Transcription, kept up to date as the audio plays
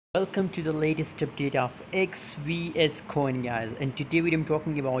Welcome to the latest update of XVS coin, guys, and today I'm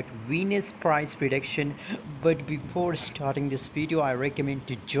talking about Venus price prediction. But before starting this video, I recommend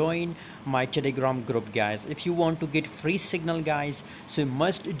to join my Telegram group, guys. If you want to get free signal, guys, so you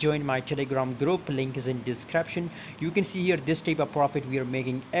must join my Telegram group. Link is in description. You can see here this type of profit we are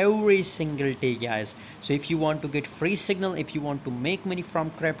making every single day, guys. So if you want to get free signal, if you want to make money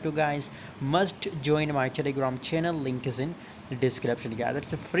from crypto, guys, must join my Telegram channel. Link is in the description, guys.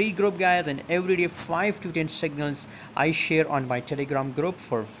 It's a free group, guys, and every day 5 to 10 signals I share on my Telegram group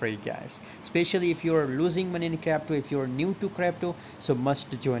for free, guys. Especially if you're losing money in crypto, if you're new to crypto, so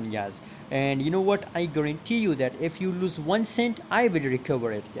must join, guys. And you know what, I guarantee you that if you lose 1 cent, I will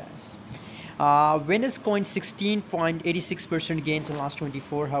recover it, guys. venuscoin 16.86% gains in last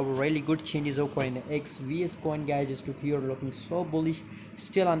 24. Have really good changes occur in the xvscoin, guys. Just look here, looking so bullish.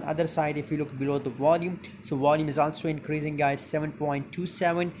 Still on other side, if you look below the volume, so volume is also increasing, guys.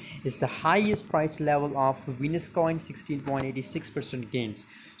 7.27 is the highest price level of venuscoin, 16.86% gains.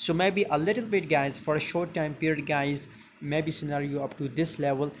 So maybe a little bit, guys, for a short time period, guys, maybe scenario up to this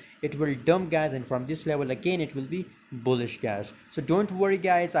level it will dump, guys, and from this level again it will be bullish, guys. So don't worry,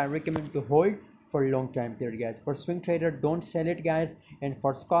 guys, I recommend to hold for a long time period, guys. For swing trader, don't sell it, guys, and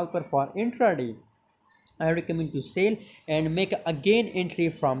for scalper, for intraday, I recommend to sell and make again entry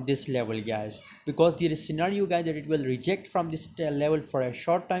from this level, guys, because there is scenario, guys, that it will reject from this level for a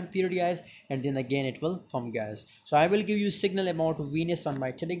short time period, guys, and then again it will come, guys. So I will give you signal about Venus on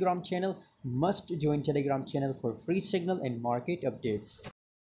my Telegram channel. Must join Telegram channel for free signal and market updates.